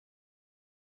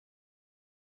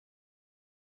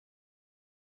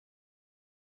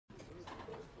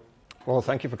Well,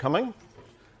 thank you for coming.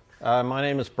 My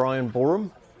name is Bryan Boreham.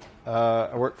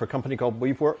 I work for a company called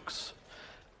Weaveworks.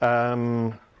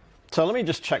 So let me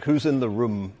just check who's in the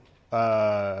room.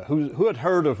 Who had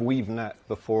heard of WeaveNet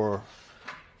before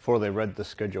they read the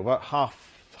schedule? About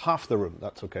half the room.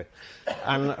 That's okay.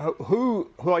 And who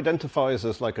identifies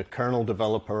as like a kernel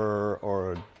developer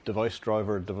or a device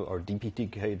driver or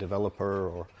DPTK developer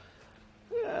or?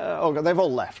 Okay, they've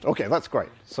all left. Okay, that's great.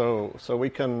 So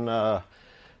we can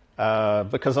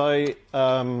because I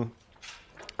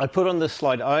put on this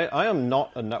slide. I am not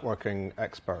a networking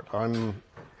expert. I'm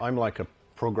like a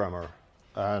programmer,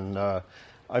 and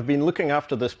I've been looking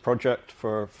after this project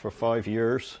for 5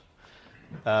 years.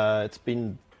 It's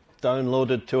been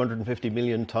downloaded 250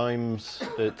 million times.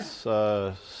 It's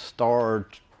starred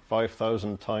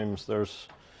 5,000 times. There's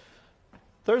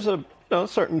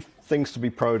certain things to be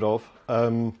proud of,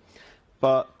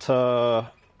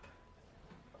 but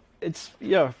it's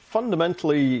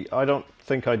fundamentally I don't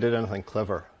think I did anything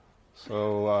clever.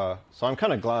 So I'm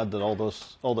kind of glad that all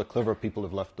the clever people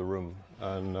have left the room.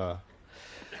 And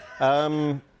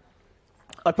I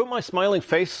put my smiling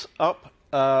face up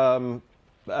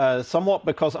somewhat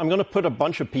because I'm going to put a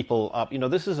bunch of people up.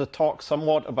 This is a talk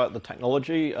somewhat about the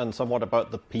technology and somewhat about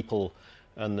the people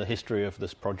and the history of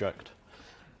this project.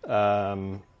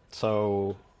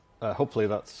 So hopefully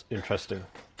that's interesting.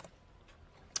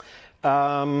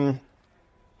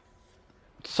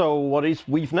 So what is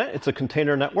WeaveNet? It's a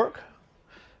container network,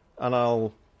 and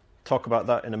I'll talk about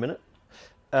that in a minute.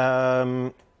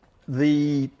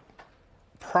 The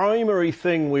primary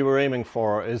thing we were aiming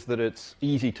for is that it's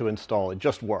easy to install. It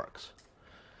just works.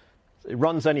 It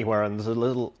runs anywhere, and there's a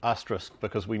little asterisk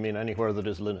because we mean anywhere that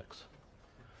is Linux.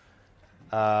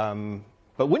 But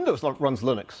Windows runs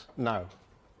Linux now.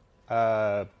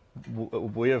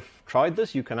 We have tried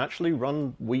this. You can actually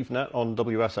run WeaveNet on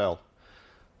WSL.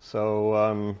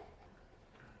 So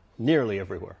nearly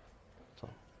everywhere. So,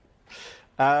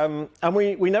 and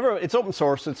we never, it's open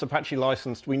source, it's Apache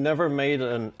licensed. We never made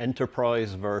an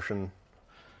enterprise version.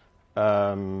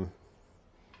 So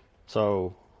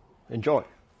enjoy.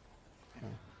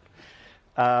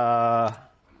 What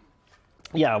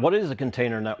is a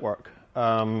container network?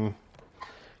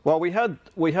 Well, we had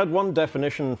one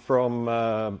definition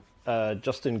from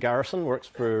Justin Garrison, works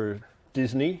for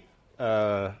Disney.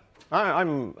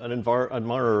 I'm an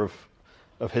admirer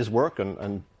of his work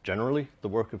and generally the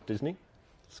work of Disney.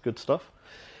 It's good stuff.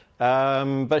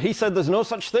 But he said there's no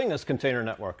such thing as container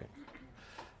networking.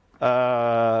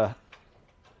 So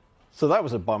that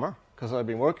was a bummer because I've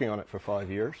been working on it for 5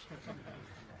 years.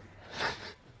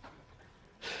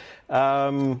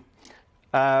 But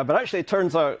actually, it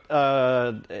turns out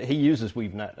he uses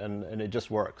WeaveNet and it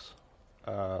just works.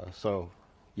 So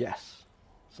yes.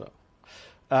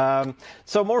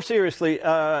 So more seriously,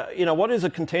 what is a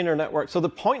container network? So the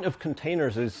point of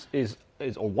containers is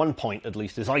or one point at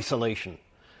least, is isolation.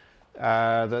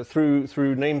 That through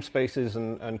namespaces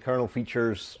and kernel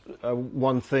features,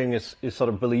 one thing is sort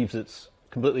of believes it's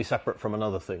completely separate from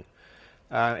another thing,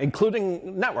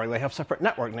 including network. They have separate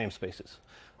network namespaces.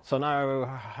 So now,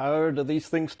 how do these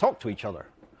things talk to each other?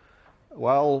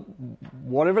 Well,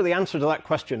 whatever the answer to that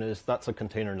question is, that's a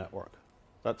container network.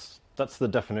 That's the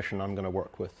definition I'm going to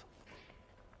work with.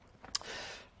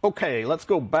 Okay, let's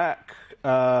go back.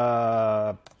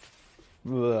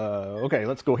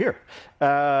 Let's go here.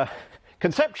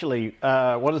 Conceptually,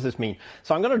 what does this mean?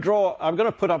 So I'm going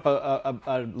to put up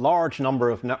a large number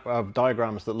of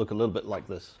diagrams that look a little bit like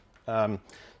this.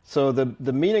 So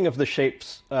the meaning of the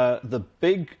shapes, the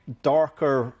big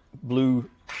darker blue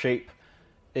shape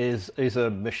is a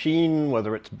machine,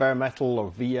 whether it's bare metal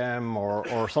or VM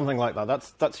or something like that.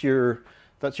 That's your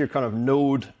kind of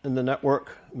node in the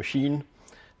network machine,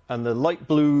 and the light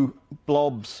blue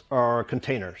blobs are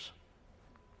containers.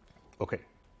 Okay.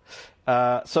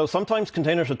 So sometimes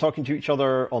containers are talking to each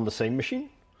other on the same machine.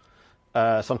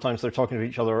 Sometimes they're talking to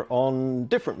each other on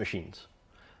different machines.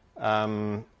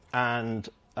 And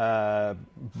by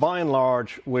and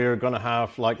large, we're going to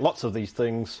have like lots of these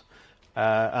things.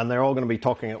 And they're all going to be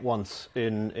talking at once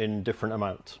in different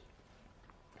amounts.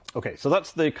 Okay, so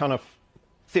that's the kind of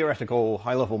theoretical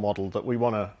high-level model that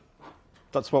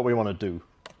that's what we want to do.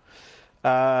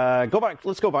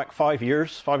 Let's go back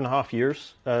 5.5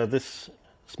 years. This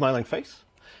smiling face,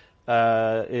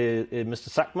 Mr.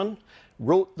 Sackman,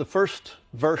 wrote the first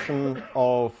version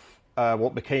of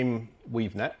what became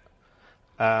WeaveNet.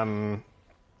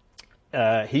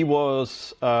 He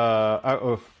was out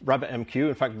of RabbitMQ.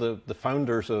 In fact, the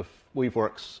founders of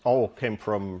Weaveworks all came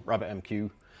from RabbitMQ.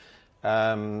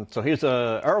 So he's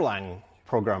an Erlang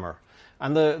programmer.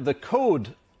 And the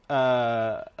code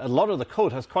a lot of the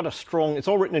code has quite a strong, it's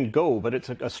all written in Go, but it's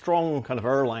a strong kind of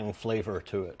Erlang flavor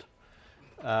to it,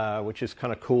 which is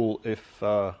kind of cool if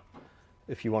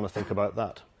you want to think about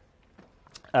that.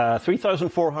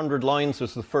 3,400 lines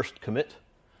was the first commit.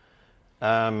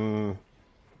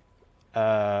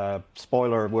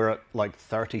 Spoiler, we're at like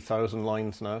 30,000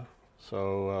 lines now,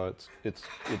 so it's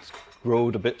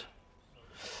growed a bit.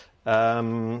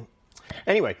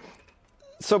 Anyway,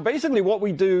 so basically what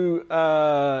we do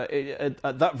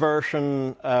at that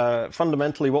version,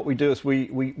 fundamentally what we do is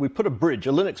we put a bridge,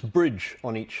 a Linux bridge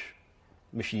on each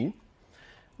machine.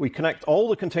 We connect all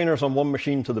the containers on one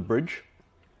machine to the bridge,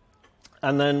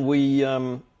 and then we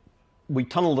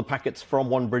tunnel the packets from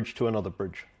one bridge to another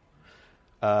bridge.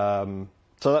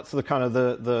 So that's the kind of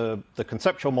the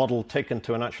conceptual model taken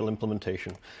to an actual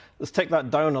implementation. Let's take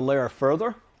that down a layer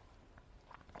further.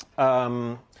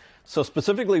 So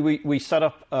specifically, we set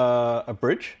up a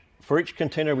bridge. For each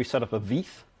container, we set up a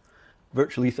veth,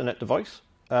 virtual Ethernet device.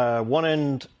 One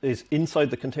end is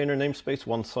inside the container namespace.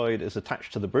 One side is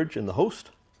attached to the bridge in the host.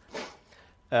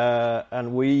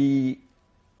 And we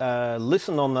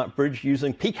listen on that bridge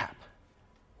using pcap.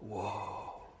 Whoa.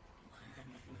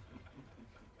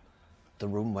 The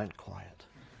room went quiet.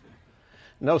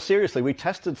 No, seriously, we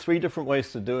tested 3 different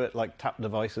ways to do it, like tap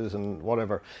devices and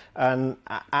whatever. And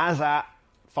as at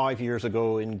 5 years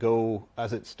ago in Go,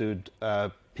 as it stood,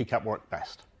 pcap worked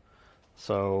best.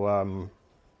 So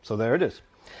there it is.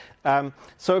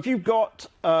 So if you've got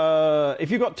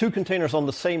 2 containers on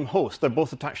the same host, they're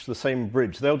both attached to the same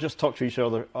bridge. They'll just talk to each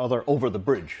other over the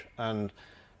bridge, and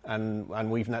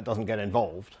WeaveNet doesn't get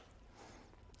involved.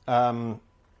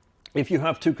 If you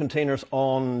have 2 containers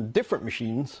on different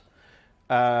machines,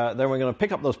 then we're going to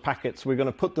pick up those packets. We're going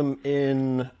to put them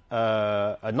in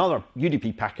another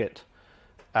UDP packet.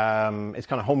 It's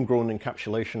kind of homegrown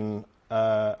encapsulation,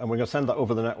 and we're going to send that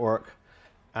over the network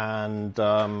and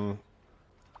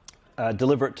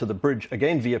deliver it to the bridge,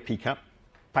 again via pcap,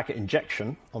 packet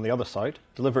injection on the other side,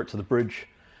 deliver it to the bridge,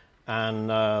 and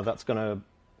that's going to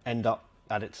end up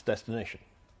at its destination.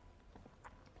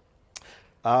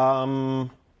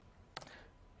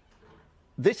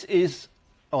 This is,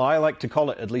 I like to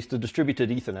call it at least, a distributed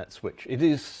Ethernet switch. It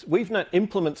is, WeaveNet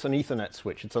implements an Ethernet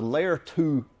switch. It's a layer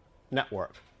 2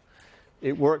 network.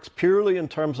 It works purely in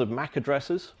terms of MAC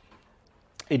addresses.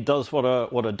 It does what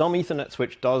a dumb Ethernet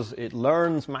switch does. It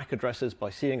learns MAC addresses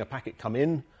by seeing a packet come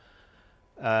in,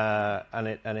 and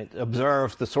it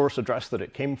observes the source address that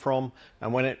it came from.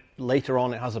 And when later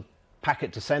on it has a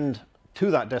packet to send to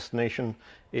that destination,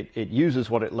 it uses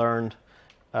what it learned,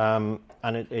 and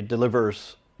it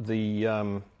delivers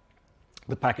the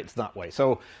packets that way.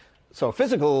 So a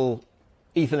physical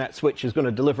Ethernet switch is going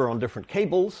to deliver on different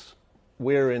cables.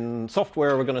 Where in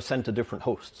software we're going to send to different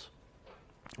hosts.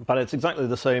 But it's exactly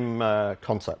the same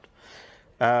concept.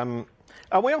 And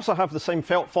we also have the same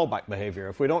fallback behavior.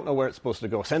 If we don't know where it's supposed to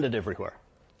go, send it everywhere.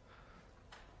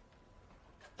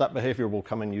 That behavior will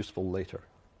come in useful later.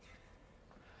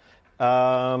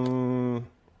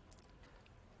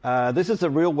 This is a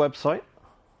real website.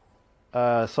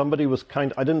 Somebody was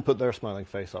kind. I didn't put their smiling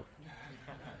face up.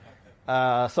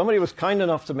 Somebody was kind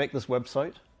enough to make this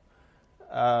website,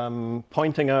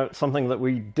 pointing out something that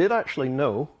we did actually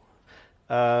know.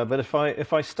 But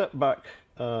if I step back,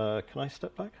 can I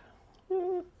step back?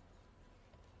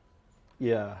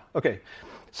 Yeah. Okay.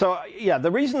 So yeah,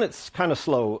 the reason it's kind of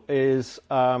slow is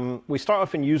we start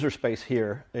off in user space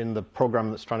here in the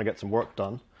program that's trying to get some work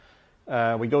done.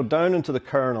 We go down into the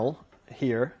kernel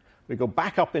here. We go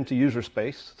back up into user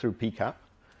space through pcap.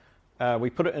 We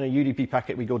put it in a UDP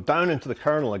packet. We go down into the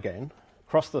kernel again,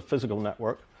 across the physical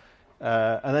network,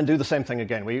 and then do the same thing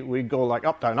again. We go like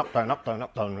up, down, up, down, up, down,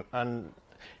 up, down, and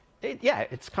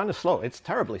it's kind of slow. It's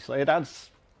terribly slow. It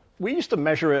adds. We used to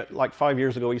measure it like 5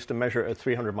 years ago. We used to measure it at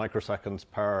 300 microseconds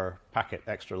per packet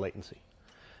extra latency.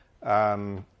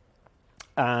 Now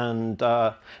you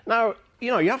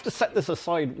have to set this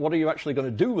aside. What are you actually going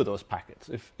to do with those packets?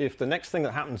 If the next thing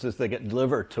that happens is they get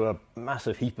delivered to a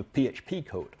massive heap of PHP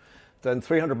code, then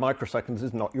 300 microseconds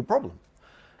is not your problem.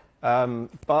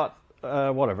 But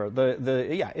whatever.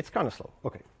 It's kind of slow.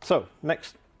 Okay. So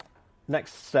next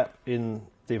step in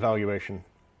the evaluation,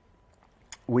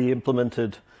 we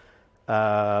implemented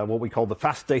what we call the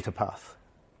fast data path,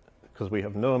 because we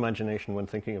have no imagination when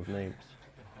thinking of names.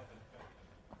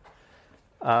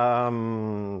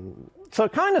 So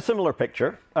kind of similar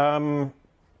picture. The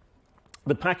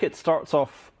packet starts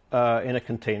off in a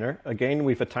container. Again,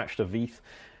 we've attached a veth.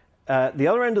 The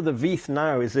other end of the veth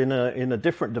now is in a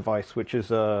different device, which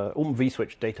is a Open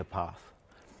vSwitch data path.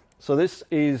 So this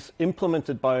is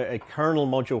implemented by a kernel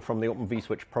module from the Open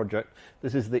vSwitch project.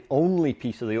 This is the only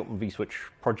piece of the Open vSwitch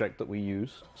project that we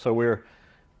use. So we're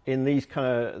in these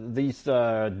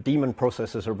daemon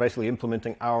processes are basically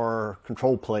implementing our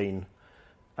control plane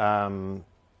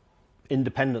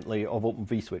independently of Open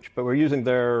vSwitch, but we're using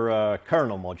their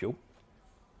kernel module.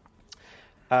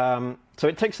 So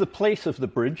it takes the place of the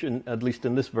bridge, at least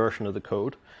in this version of the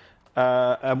code,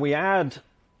 and we add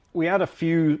a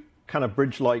few kind of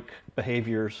bridge-like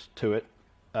behaviors to it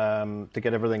to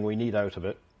get everything we need out of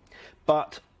it.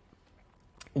 But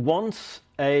once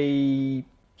a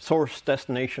source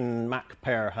destination MAC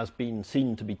pair has been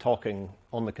seen to be talking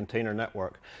on the container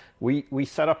network, we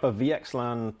set up a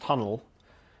VXLAN tunnel,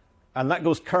 and that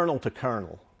goes kernel to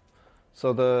kernel.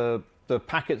 So the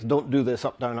packets don't do this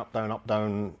up, down, up, down, up,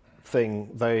 down thing.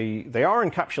 They are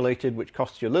encapsulated, which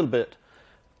costs you a little bit.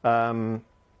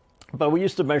 But we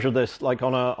used to measure this like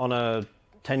on a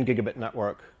 10 gigabit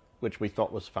network, which we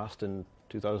thought was fast in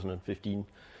 2015.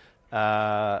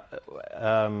 On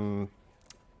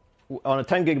a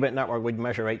 10 gigabit network, we'd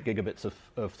measure 8 gigabits of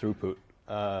throughput.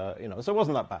 So it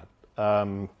wasn't that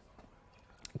bad.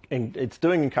 It's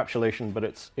doing encapsulation, but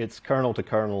it's kernel to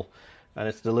kernel, and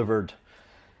it's delivered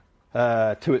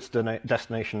to its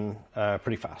destination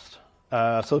pretty fast.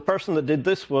 So the person that did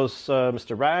this was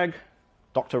Mr. Rag,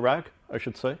 Dr. Rag, I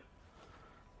should say.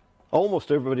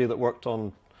 Almost everybody that worked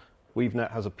on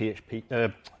WeaveNet has a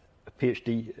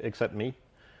PhD except me.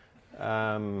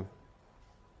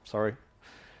 Sorry.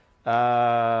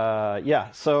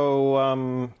 Yeah,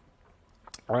 so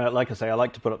like I say, I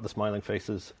like to put up the smiling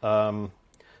faces. So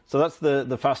that's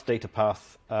the fast data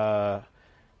path.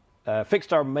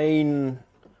 Fixed our main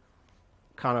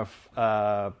kind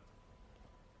of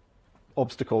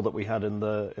obstacle that we had in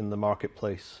the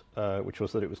marketplace, which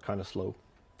was that it was kind of slow.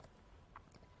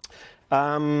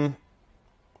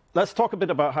 Let's talk a bit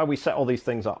about how we set all these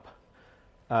things up.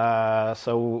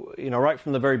 So, right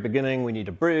from the very beginning, we need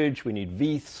a bridge, we need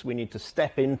veths, we need to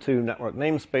step into network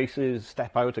namespaces,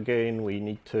 step out again, we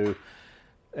need to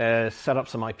set up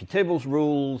some iptables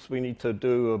rules, we need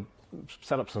to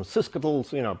set up some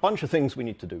sysctls, a bunch of things we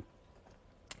need to do.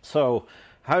 So,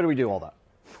 how do we do all that?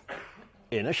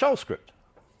 In a shell script.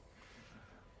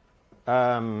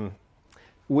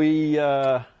 We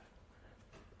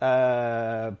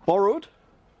borrowed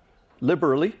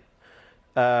liberally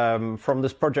from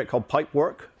this project called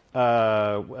Pipework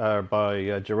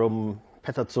by Jerome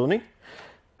Petazzoni,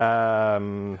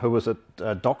 who was at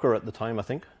Docker at the time, I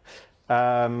think.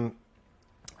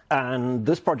 And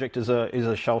this project is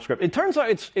a shell script. It turns out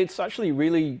it's actually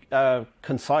really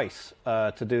concise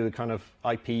to do the kind of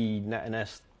IP,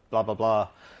 NetNS, blah, blah, blah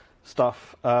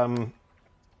stuff.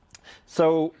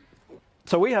 So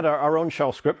we had our own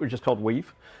shell script, which is called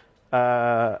Weave.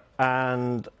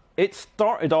 And it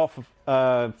started off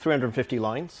 350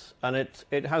 lines, and it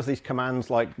has these commands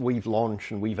like weave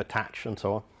launch and weave attach and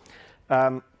so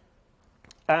on.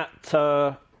 At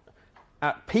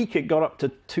peak, it got up to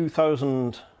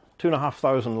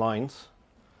 2,500 lines.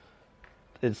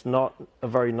 It's not a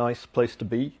very nice place to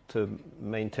be to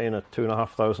maintain a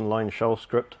 2,500 line shell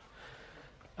script.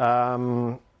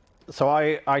 So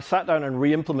I sat down and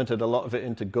re-implemented a lot of it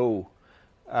into Go.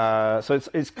 So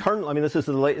it's current. I mean, this is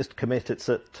the latest commit. It's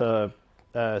at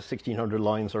 1,600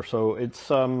 lines or so. It's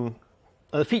the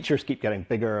features keep getting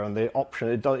bigger, and the option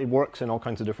it works in all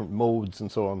kinds of different modes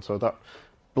and so on. So that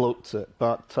bloats it.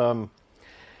 But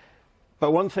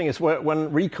one thing is when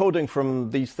recoding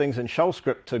from these things in shell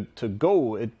script to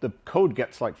Go, the code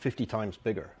gets like 50 times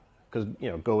bigger because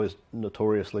Go is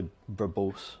notoriously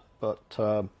verbose. But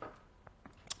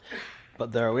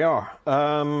there we are.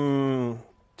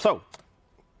 So.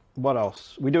 What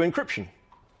else? We do encryption.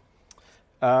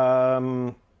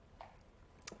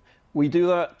 We do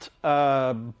that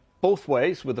both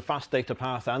ways with the fast data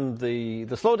path and the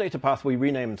slow data path. We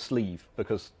renamed sleeve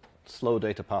because slow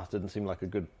data path didn't seem like a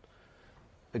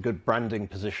good branding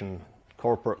position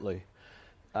corporately.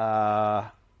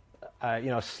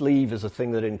 Sleeve is a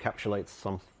thing that encapsulates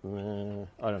some.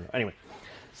 I don't know. Anyway,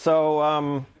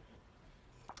 so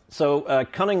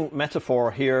cunning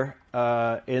metaphor here.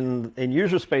 In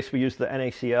user space, we use the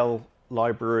NaCl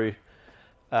library,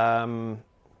 NaCl,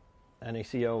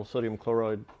 sodium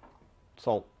chloride,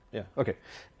 salt, yeah, okay,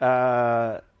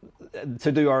 to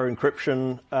do our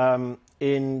encryption.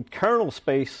 In kernel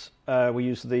space, we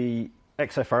use the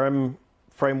XFRM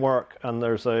framework, and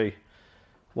there's a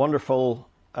wonderful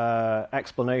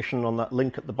explanation on that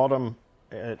link at the bottom,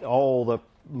 all the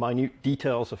minute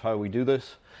details of how we do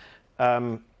this.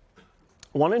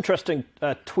 One interesting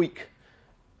tweak,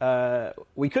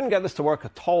 we couldn't get this to work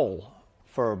at all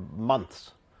for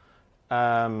months.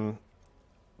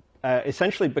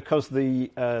 essentially because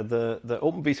the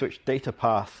Open vSwitch data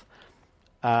path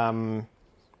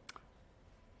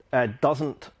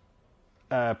doesn't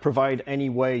provide any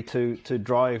way to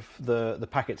drive the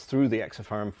packets through the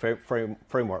XFRM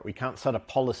framework. We can't set a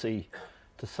policy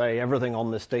to say everything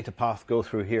on this data path go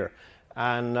through here.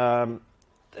 And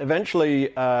eventually,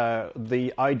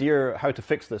 the idea how to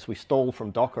fix this we stole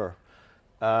from Docker.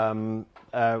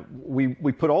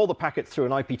 We put all the packets through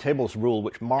an iptables rule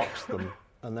which marks them,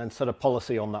 and then set a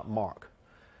policy on that mark.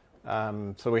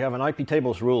 So we have an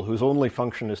iptables rule whose only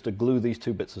function is to glue these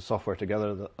two bits of software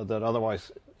together that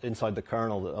otherwise, inside the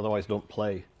kernel, that otherwise don't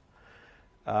play.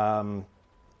 And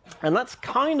that's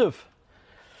kind of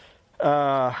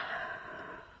a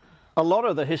lot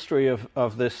of the history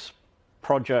of this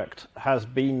project has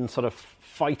been sort of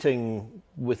fighting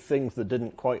with things that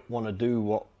didn't quite want to do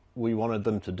what we wanted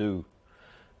them to do.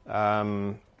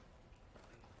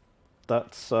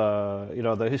 That's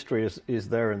the history is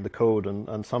there in the code,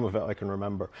 and some of it I can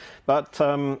remember. But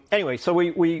anyway, so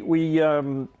we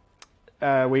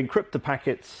encrypt the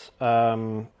packets.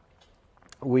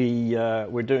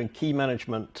 We're doing key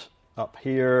management up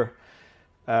here.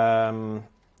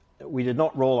 We did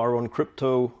not roll our own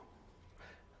crypto,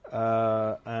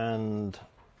 and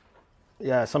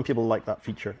yeah, some people like that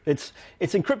feature. It's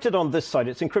encrypted on this side.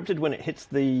 It's encrypted when it hits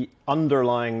the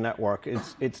underlying network.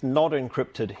 It's not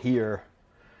encrypted here.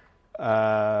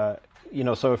 So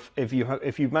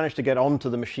if you've managed to get onto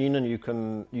the machine and you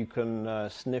can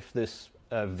sniff this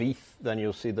veth, then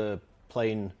you'll see the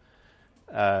plain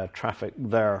traffic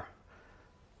there.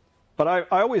 But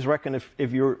I always reckon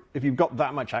if you've got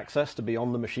that much access to be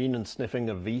on the machine and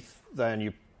sniffing a veth, then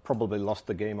you probably lost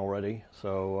the game already.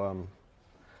 So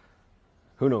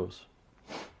who knows?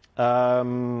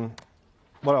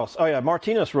 What else? Oh yeah,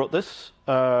 Martinez wrote this.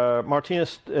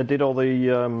 Martinez did all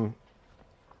the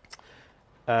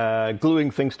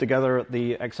gluing things together at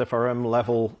the XFRM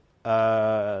level.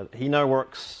 He now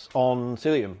works on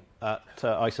Cilium at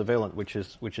Isovalent, which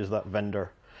is that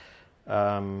vendor.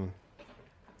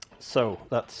 So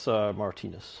that's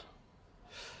Martinez.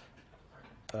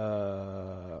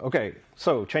 Okay,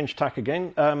 so change tack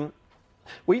again.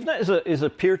 WeaveNet is a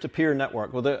peer-to-peer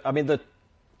network. Well, the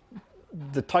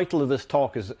title of this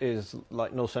talk is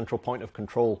like no central point of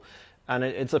control, and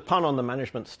it's a pun on the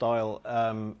management style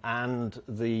and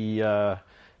the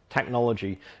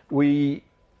technology. We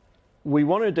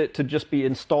wanted it to just be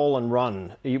install and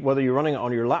run, whether you're running it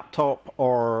on your laptop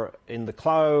or in the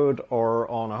cloud or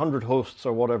on 100 hosts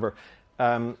or whatever.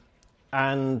 What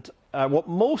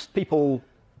most people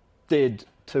did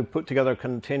to put together a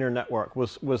container network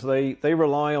was they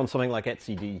rely on something like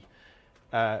etcd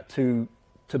to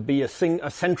be a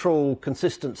central,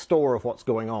 consistent store of what's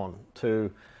going on,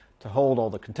 to hold all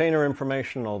the container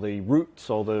information, all the routes,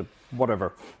 all the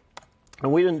whatever.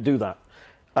 And we didn't do that.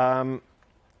 So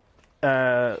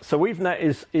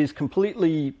WeaveNet is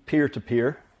completely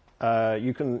peer-to-peer.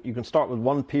 You can start with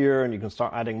one peer and you can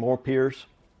start adding more peers.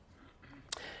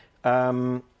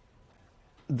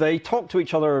 They talk to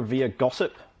each other via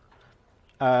gossip.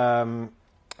 So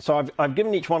I've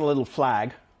given each one a little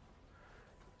flag.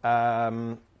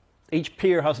 Each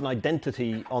peer has an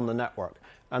identity on the network,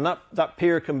 and that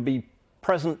peer can be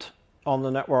present on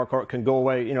the network, or it can go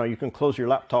away. You can close your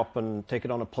laptop and take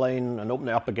it on a plane and open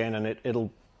it up again, and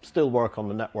it'll still work on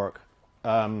the network.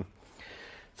 So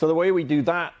the way we do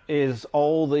that is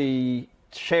all the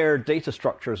shared data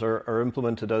structures are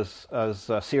implemented as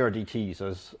CRDTs,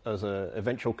 as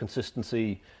eventual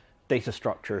consistency data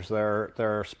structures.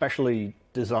 They're specially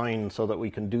designed so that we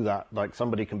can do that. Like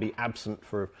somebody can be absent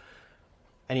for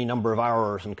any number of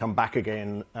hours and come back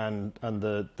again, and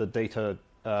the data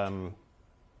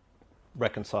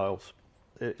reconciles.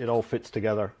 It all fits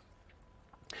together.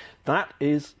 That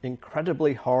is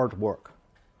incredibly hard work.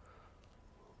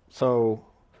 So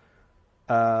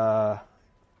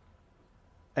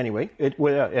anyway,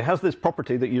 it has this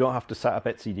property that you don't have to set up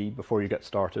etcd before you get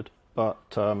started, but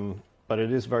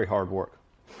it is very hard work.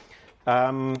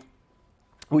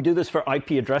 We do this for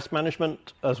IP address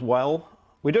management as well.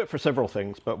 We do it for several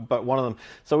things, but one of them.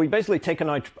 So we basically take an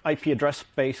IP address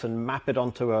space and map it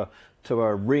onto a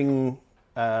ring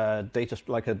data,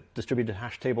 like a distributed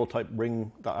hash table type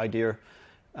ring, that idea,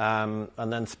 and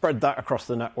then spread that across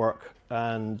the network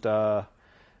and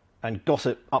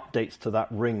gossip updates to that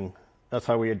ring. That's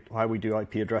how we do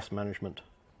IP address management.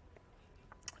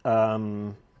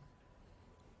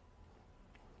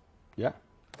 Yeah.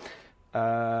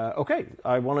 Okay,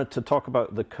 I wanted to talk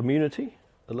about the community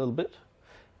a little bit.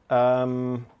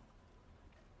 So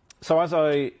as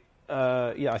I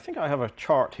think I have a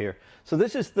chart here. So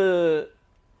this is the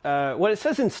well, it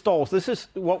says installs. This is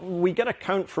what we get a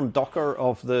count from Docker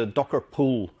of the Docker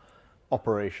pull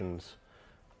operations.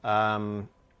 So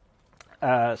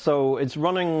it's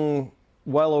running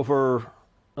well over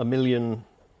 1 million.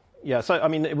 Yeah, so I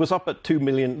mean, it was up at 2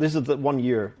 million. This is the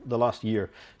last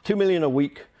year. 2 million a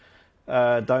week,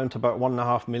 down to about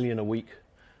 1.5 million a week.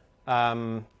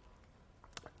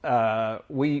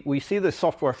 We see this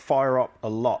software fire up a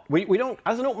lot. We don't,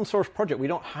 as an open source project, we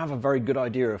don't have a very good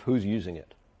idea of who's using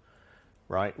it,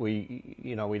 right? We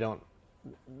don't.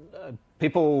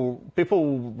 People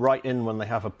write in when they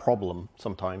have a problem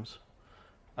sometimes,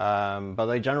 but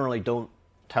they generally don't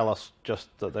tell us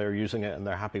just that they're using it and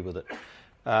they're happy with it.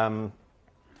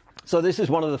 So this is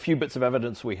one of the few bits of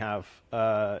evidence we have.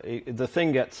 The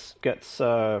thing gets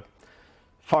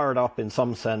fired up in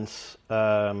some sense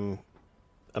 1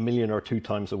 million or 2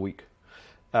 times a week.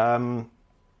 Compared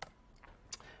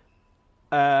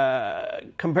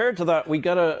to that, we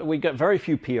get very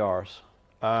few PRs.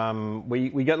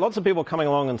 We get lots of people coming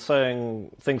along and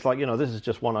saying things like, this is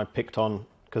just one I picked on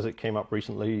because it came up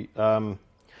recently.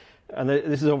 And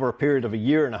this is over a period of 1.5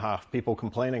 years, people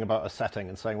complaining about a setting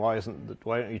and saying, why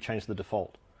don't you change the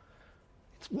default?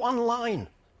 It's one line.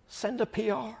 Send a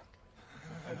PR.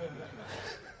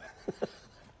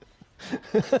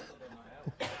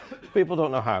 People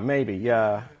don't know how. Maybe,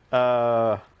 yeah.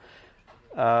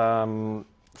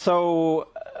 So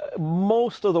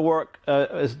most of the work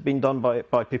is being done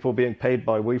by people being paid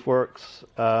by Weaveworks.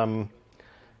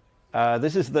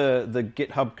 This is the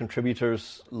GitHub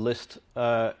contributors list.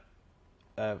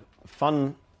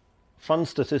 Fun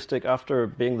statistic, after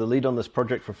being the lead on this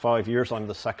project for 5 years, I'm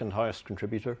the second highest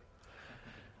contributor.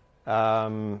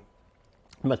 Matthias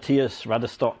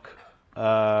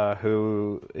Radestock,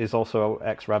 who is also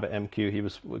ex-RabbitMQ, he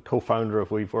was co-founder of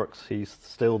Weaveworks. He's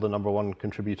still the #1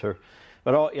 contributor.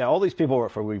 But all these people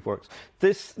work for Weaveworks.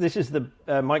 This is the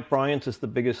Mike Bryant is the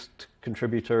biggest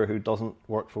contributor who doesn't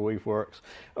work for Weaveworks.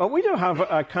 We do have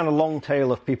a kind of long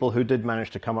tail of people who did manage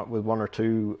to come up with 1 or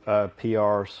 2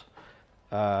 PRs,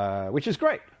 which is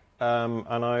great,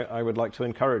 and I would like to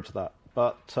encourage that.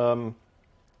 But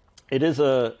it is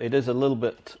a little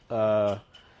bit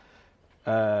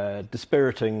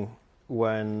dispiriting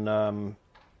when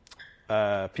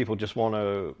people just want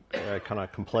to kind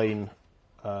of complain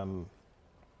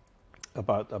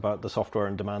about the software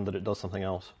and demand that it does something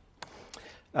else.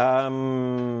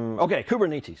 Okay,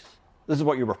 Kubernetes. This is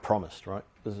what you were promised, right?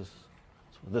 This is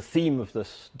the theme of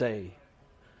this day.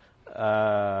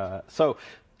 So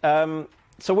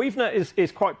WeaveNet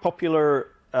is quite popular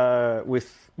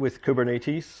with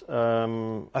Kubernetes.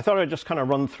 I thought I'd just kind of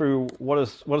run through what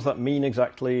does that mean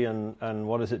exactly, and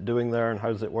what is it doing there, and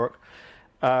how does it work.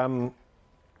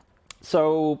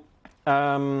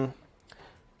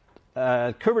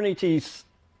 Kubernetes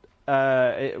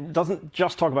it doesn't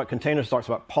just talk about containers, it talks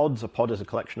about pods. A pod is a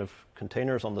collection of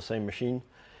containers on the same machine.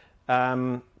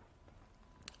 And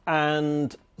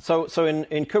so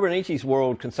in Kubernetes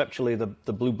world, conceptually,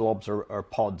 the blue blobs are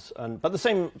pods. But the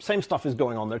same stuff is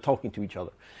going on. They're talking to each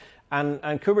other. And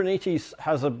Kubernetes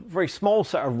has a very small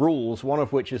set of rules, one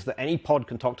of which is that any pod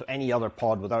can talk to any other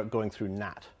pod without going through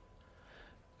NAT.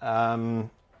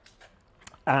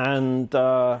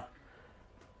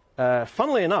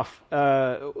 Funnily enough,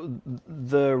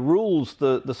 the rules,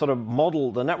 the sort of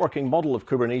model, the networking model of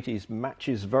Kubernetes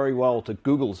matches very well to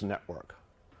Google's network.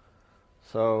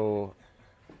 So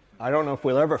I don't know if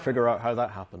we'll ever figure out how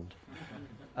that happened.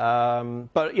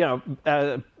 But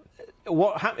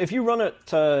if you run it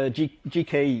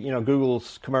GK,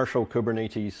 Google's commercial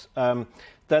Kubernetes,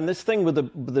 then this thing with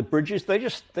the bridges, they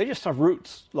just have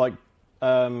roots like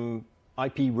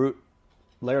IP root,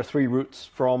 layer 3 roots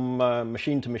from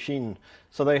machine to machine.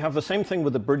 So they have the same thing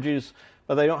with the bridges,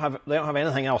 but they don't have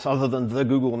anything else other than the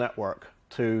Google network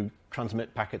to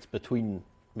transmit packets between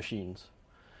machines.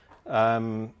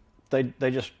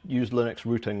 They just use Linux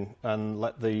routing and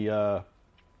let the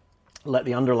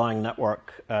underlying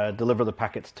network deliver the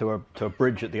packets to a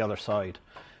bridge at the other side,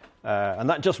 and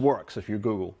that just works if you're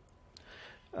Google.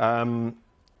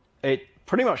 It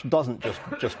pretty much doesn't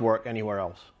just work anywhere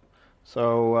else.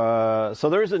 So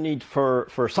there is a need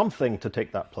for something to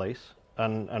take that place,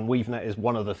 and WeaveNet is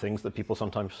one of the things that people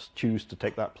sometimes choose to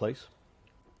take that place.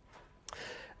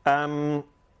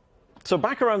 So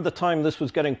back around the time this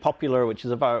was getting popular, which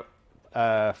is about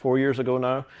 4 years ago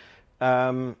now,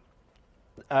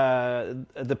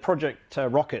 the project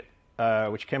Rocket,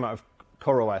 which came out of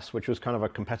CoreOS, which was kind of a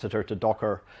competitor to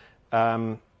Docker,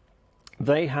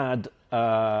 they had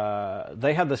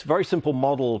this very simple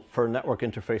model for network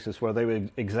interfaces where they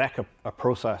would exec a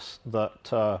process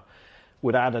that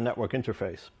would add a network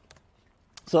interface.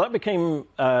 So that became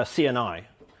CNI.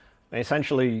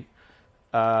 Essentially,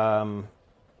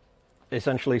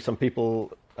 some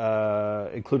people,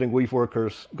 including Weave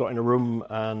workers, got in a room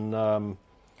and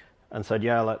said,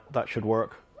 "Yeah, that should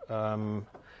work." And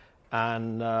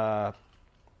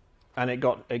it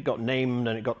got named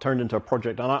and it got turned into a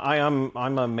project. And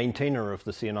I'm a maintainer of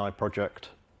the CNI project.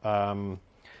 But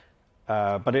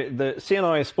the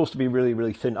CNI is supposed to be really,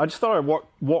 really thin. I just thought I'd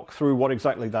walk through what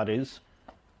exactly that is.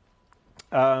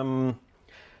 So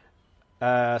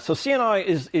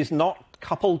CNI is not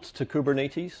coupled to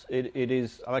Kubernetes. It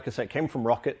is, like I said, it came from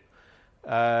Rocket.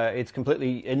 It's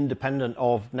completely independent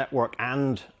of network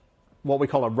and what we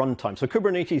call a runtime. So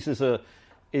Kubernetes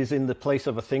is in the place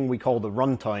of a thing we call the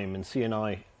runtime in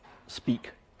CNI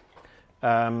speak.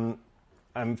 And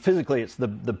physically, it's the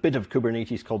bit of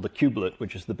Kubernetes called the kubelet,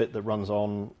 which is the bit that runs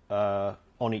on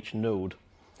each node.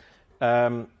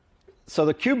 So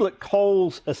the kubelet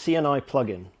calls a CNI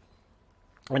plugin.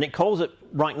 And it calls it,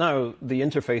 right now, the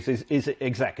interface is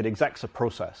exec. It execs a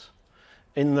process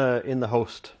in the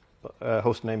host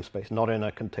namespace, not in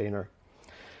a container.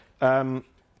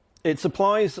 It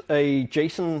supplies a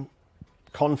JSON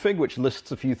config, which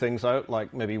lists a few things out,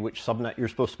 like maybe which subnet you're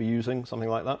supposed to be using, something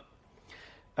like that.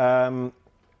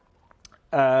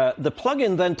 The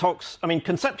plugin then talks. I mean,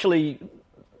 conceptually,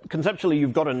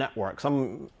 you've got a network.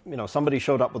 Somebody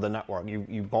showed up with a network.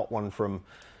 You bought one from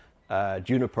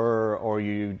Juniper, or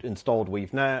you installed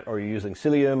WeaveNet, or you're using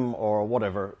Cilium, or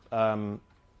whatever.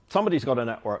 Somebody's got a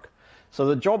network. So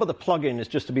the job of the plugin is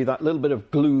just to be that little bit of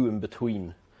glue in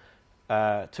between,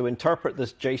 to interpret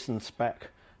this JSON spec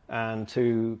and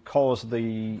to cause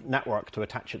the network to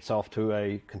attach itself to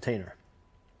a container.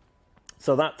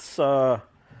 So that's the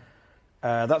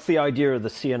idea of the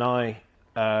CNI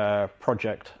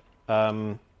project,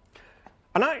 and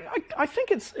I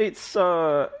think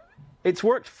it's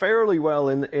worked fairly well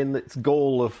in its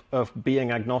goal of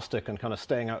being agnostic and kind of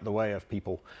staying out of the way of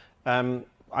people.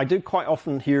 I do quite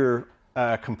often hear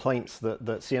complaints that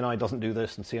CNI doesn't do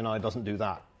this and CNI doesn't do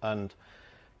that, and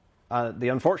the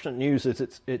unfortunate news is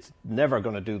it's never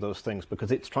going to do those things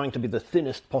because it's trying to be the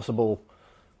thinnest possible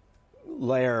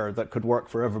layer that could work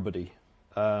for everybody.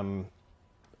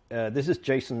 This is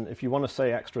JSON. If you want to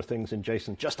say extra things in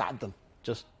JSON, just add them.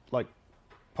 Just like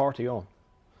party on.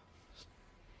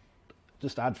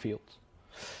 Just add fields.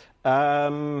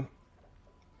 Okay,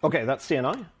 that's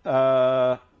CNI.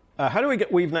 How do we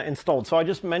get WeaveNet installed? So I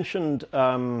just mentioned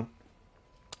the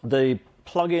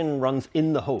plugin runs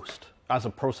in the host as a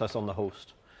process on the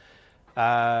host.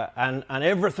 And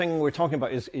everything we're talking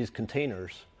about is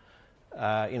containers,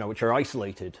 which are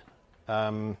isolated.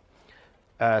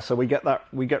 So we get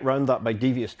around that by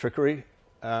devious trickery.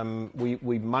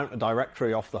 We mount a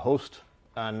directory off the host,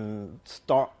 and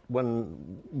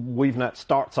when WeaveNet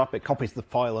starts up, it copies the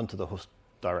file into the host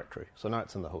directory. So now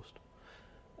it's in the host.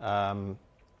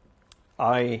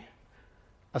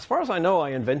 As far as I know,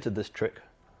 I invented this trick,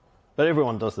 but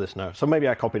everyone does this now. So maybe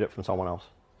I copied it from someone else.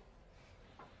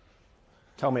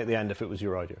 Tell me at the end if it was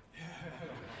your idea.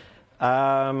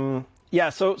 So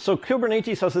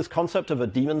Kubernetes has this concept of a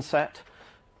daemon set,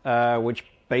 which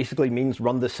basically means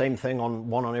run the same thing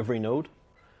on every node,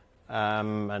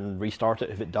 and restart it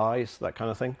if it dies, that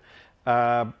kind of thing.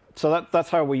 So that's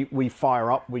how we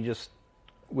fire up.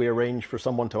 We arrange for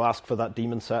someone to ask for that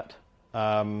daemon set.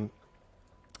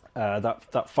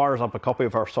 That fires up a copy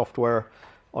of our software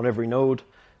on every node.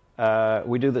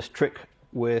 We do this trick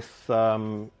with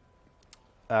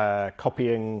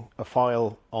copying a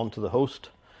file onto the host,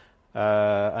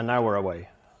 and now we're away.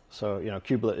 So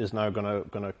kubelet is now going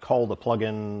to call the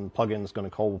plugin. Plugin's going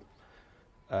to call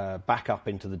back up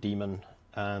into the daemon,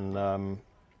 and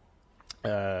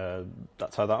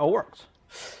that's how that all works.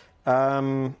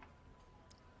 I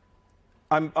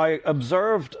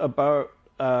observed about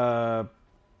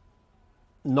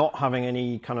not having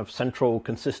any kind of central,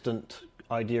 consistent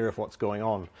idea of what's going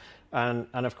on, and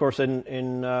of course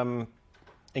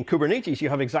in Kubernetes you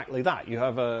have exactly that. You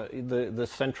have the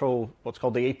central, what's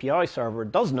called the API server,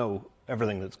 does know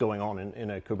everything that's going on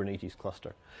in a Kubernetes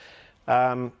cluster.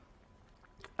 And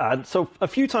so a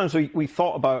few times we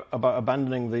thought about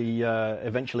abandoning the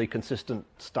eventually consistent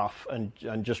stuff and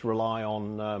just rely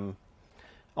on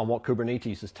what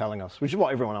Kubernetes is telling us, which is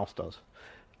what everyone else does.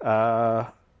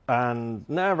 And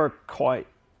never quite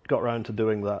got around to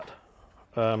doing that.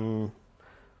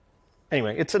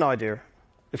 Anyway, it's an idea.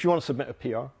 If you want to submit a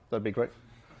PR, that'd be great.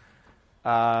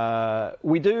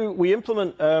 We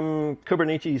implement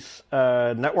Kubernetes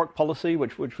network policy,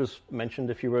 which was mentioned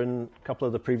if you were in a couple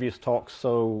of the previous talks.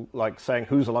 So like saying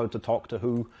who's allowed to talk to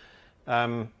who.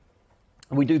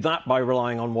 We do that by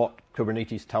relying on what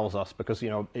Kubernetes tells us, because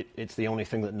it's the only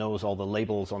thing that knows all the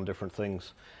labels on different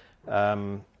things.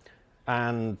 And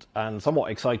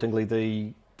somewhat excitingly,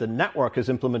 the network is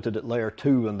implemented at layer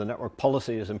 2, and the network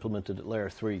policy is implemented at layer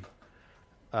 3.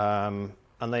 And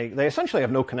they essentially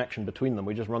have no connection between them.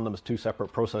 We just run them as two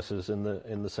separate processes in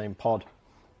the same pod.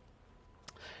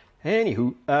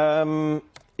 Anywho,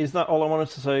 is that all I wanted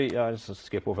to say? Yeah, I'll just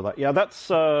skip over that. Yeah, that's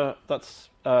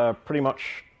pretty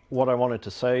much what I wanted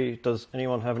to say. Does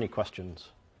anyone have any questions?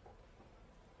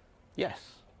 Yes.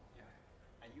 Yeah,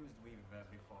 I used Weave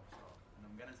before, and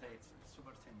I'm gonna say it's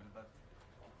super simple, but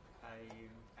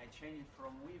I changed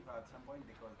from Weave at some point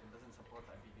because it doesn't support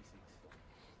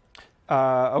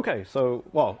IPv6. Okay, so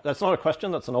well, that's not a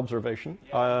question; that's an observation.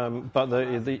 Yeah. But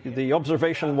the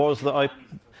observation was that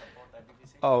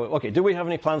Oh, okay. Do we have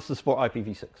any plans to support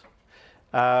IPv6?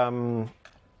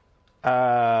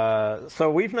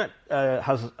 So WeaveNet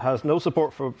has no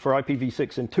support for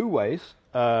IPv6 in two ways.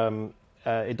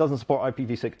 It doesn't support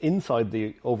IPv6 inside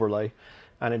the overlay,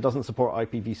 and it doesn't support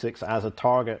IPv6 as a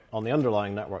target on the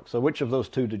underlying network. So which of those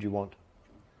two did you want?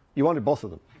 You wanted both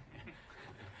of them.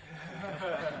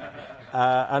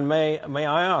 And may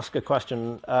I ask a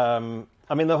question?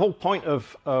 I mean, the whole point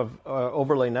of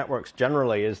overlay networks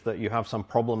generally is that you have some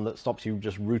problem that stops you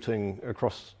just routing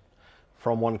across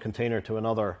from one container to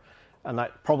another. And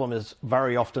that problem is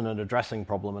very often an addressing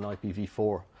problem in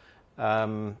IPv4.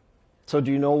 So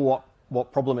do you know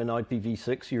what problem in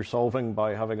IPv6 you're solving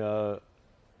by having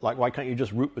why can't you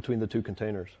just route between the two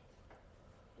containers?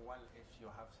 Well, if you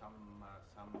have some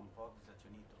pods that you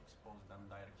need to expose them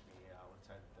directly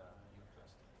outside your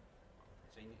cluster.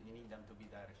 So you need them to be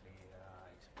directly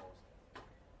exposed.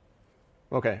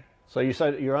 Okay. So you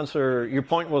said your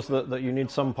point was that you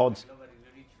need some pods.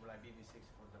 Reachable IPv6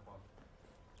 for the pod.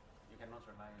 You cannot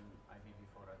rely on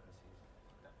IPv4 addresses.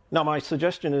 Now, my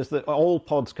suggestion is that all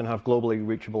pods can have globally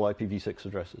reachable IPv6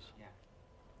 addresses. Yeah.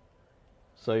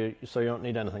 So you don't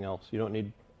need anything else. You don't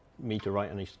need me to write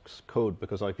any code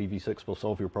because IPv6 will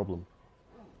solve your problem.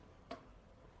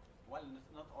 Well,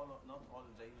 not all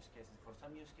the use cases. For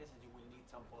some use cases, you will need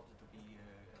some pods to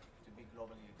be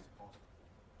globally exposed.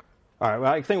 All right.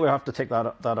 Well, I think we'll have to take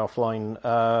that offline.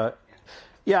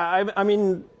 Yeah. I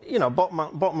mean,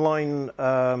 bottom line,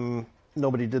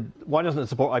 nobody did. Why doesn't it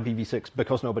support IPv6?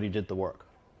 Because nobody did the work.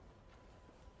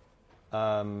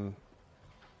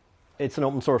 It's an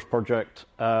open source project.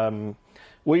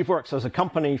 WeaveWorks as a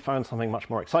company found something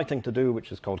much more exciting to do,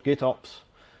 which is called GitOps,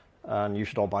 and you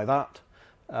should all buy that.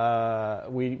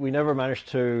 We never managed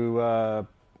to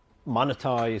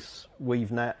monetize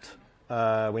WeaveNet.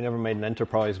 We never made an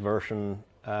enterprise version,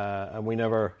 and we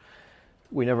never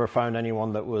found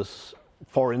anyone that was,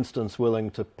 for instance, willing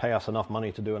to pay us enough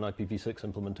money to do an IPv6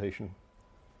 implementation.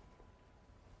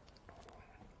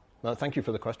 Well, thank you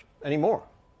for the question. Any more?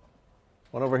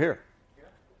 One over here.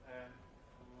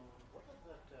 What is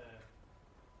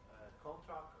that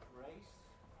contract race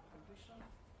condition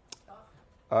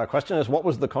stuff? Question is, what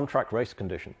was the contract race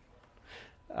condition?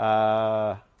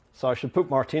 So I should put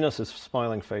Martinez's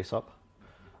smiling face up.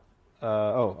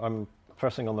 Oh, I'm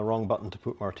pressing on the wrong button to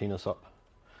put Martinez up.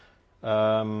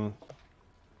 So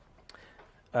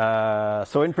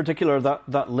in particular,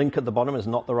 that link at the bottom is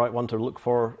not the right one to look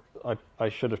for. I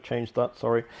should have changed that,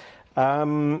 sorry.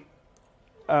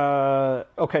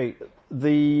 Okay,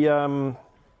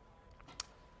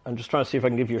 I'm just trying to see if I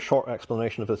can give you a short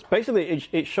explanation of this. Basically,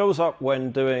 it shows up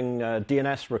when doing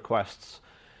DNS requests,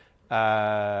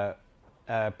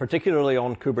 particularly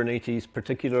on Kubernetes,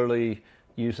 particularly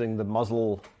using the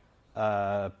muzzle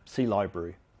C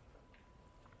library.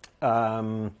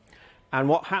 And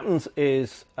what happens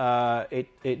is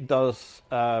it does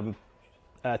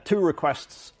two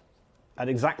requests at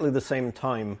exactly the same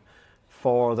time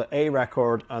for the A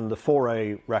record and the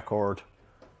 4A record,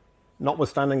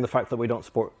 notwithstanding the fact that we don't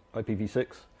support IPv6.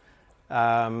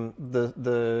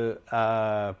 The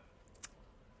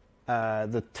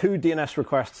two DNS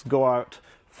requests go out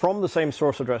from the same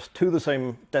source address to the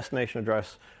same destination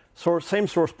address, same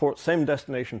source port, same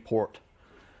destination port,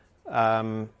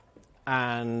 and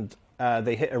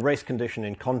they hit a race condition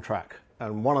in contract,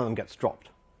 and one of them gets dropped.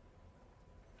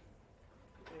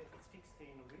 It's fixed in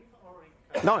Weave or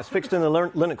in No, it's fixed in the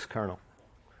Linux kernel.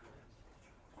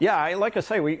 Yeah, like I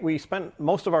say, we spent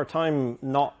most of our time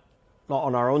not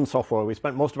on our own software. We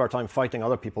spent most of our time fighting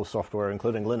other people's software,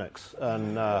 including Linux,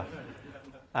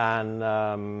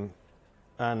 and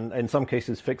in some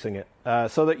cases fixing it.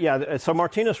 So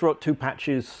Martinez wrote two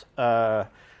patches.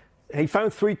 He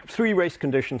found three race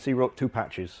conditions. He wrote two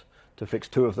patches to fix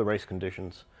two of the race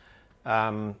conditions.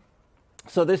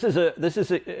 So this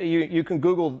is you can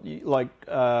Google like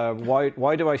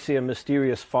why do I see a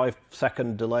mysterious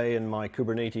 5-second delay in my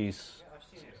Kubernetes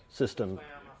system?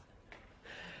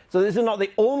 So this is not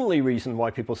the only reason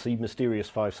why people see mysterious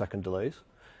 5-second delays,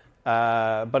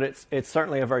 but it's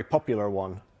certainly a very popular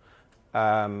one.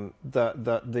 The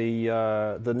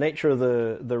nature of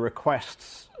the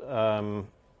requests,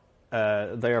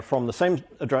 they are from the same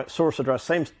source address,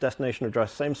 same destination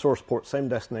address, same source port, same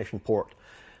destination port,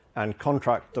 and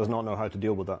contract does not know how to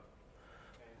deal with that.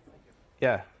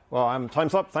 Yeah. Well,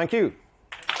 time's up. Thank you.